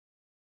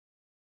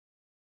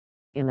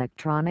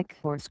Electronic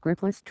or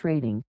scripless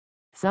trading,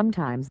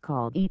 sometimes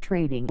called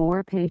e-trading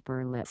or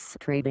paperless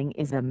trading,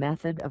 is a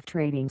method of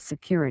trading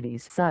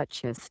securities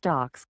such as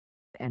stocks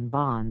and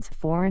bonds,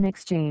 foreign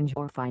exchange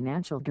or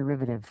financial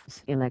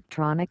derivatives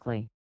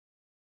electronically.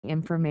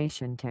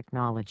 Information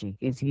technology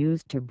is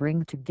used to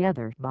bring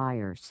together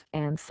buyers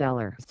and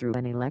sellers through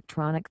an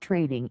electronic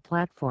trading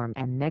platform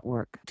and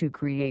network to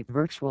create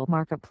virtual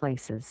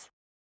marketplaces.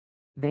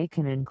 They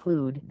can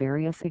include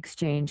various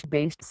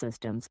exchange-based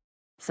systems,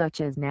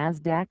 such as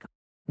NASDAQ,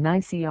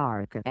 NYSE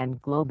Arca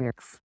and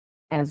Globex,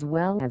 as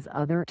well as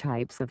other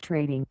types of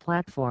trading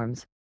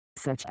platforms,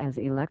 such as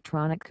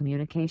electronic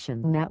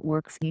communication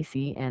networks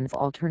 (ECNs),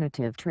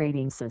 alternative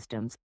trading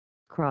systems,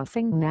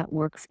 crossing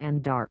networks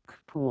and dark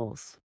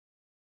pools.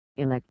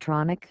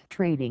 Electronic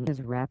trading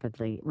is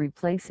rapidly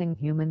replacing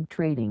human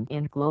trading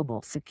in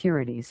global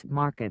securities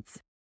markets.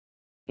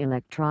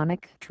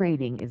 Electronic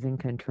trading is in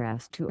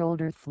contrast to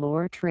older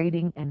floor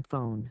trading and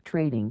phone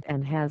trading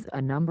and has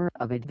a number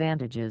of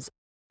advantages,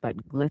 but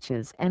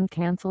glitches and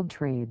cancelled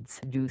trades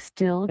do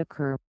still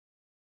occur.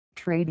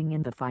 Trading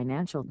in the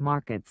financial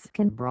markets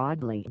can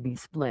broadly be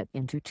split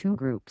into two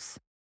groups.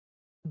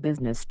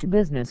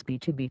 Business-to-business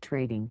 (B2B)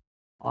 trading,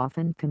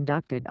 often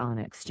conducted on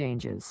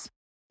exchanges,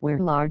 where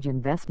large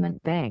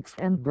investment banks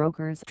and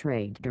brokers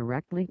trade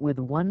directly with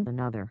one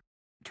another,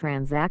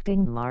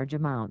 transacting large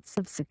amounts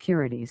of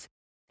securities,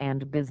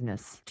 and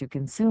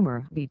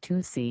business-to-consumer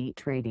 (B2C)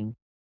 trading,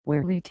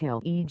 where retail,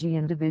 e.g.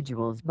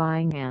 individuals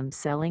buying and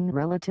selling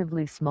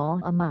relatively small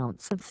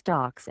amounts of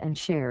stocks and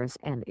shares,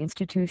 and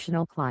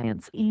institutional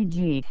clients,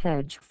 e.g.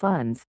 hedge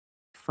funds,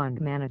 fund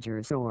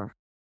managers or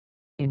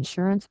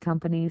insurance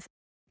companies,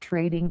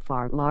 trading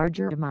far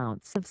larger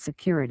amounts of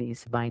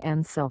securities buy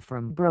and sell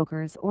from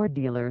brokers or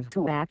dealers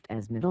who act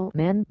as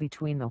middlemen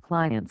between the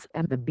clients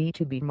and the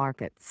B2B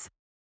markets.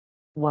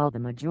 While the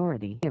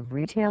majority of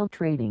retail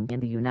trading in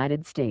the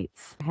United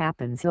States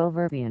happens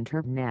over the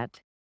Internet,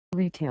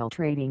 retail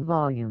trading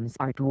volumes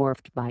are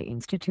dwarfed by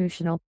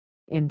institutional,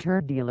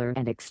 interdealer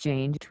and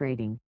exchange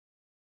trading.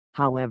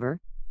 However,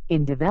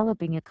 in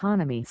developing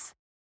economies,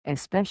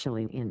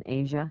 especially in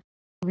Asia,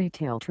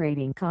 retail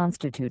trading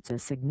constitutes a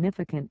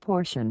significant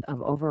portion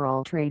of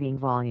overall trading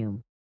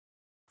volume.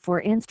 For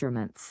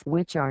instruments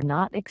which are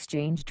not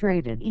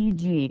exchange-traded,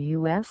 e.g.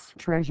 U.S.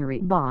 Treasury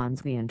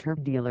bonds, the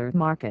interdealer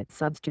market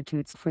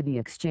substitutes for the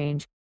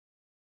exchange.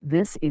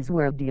 This is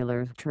where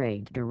dealers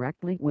trade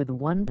directly with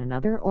one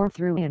another or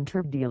through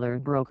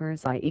interdealer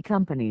brokers, i.e.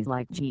 companies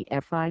like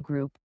GFI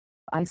Group,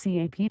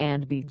 ICAP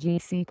and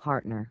BGC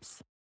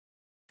Partners.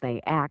 They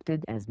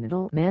acted as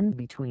middlemen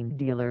between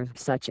dealers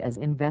such as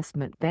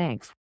investment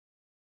banks.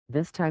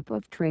 This type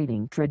of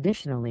trading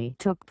traditionally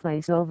took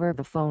place over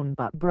the phone,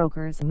 but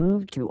brokers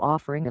moved to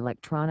offering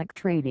electronic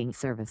trading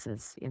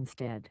services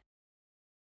instead.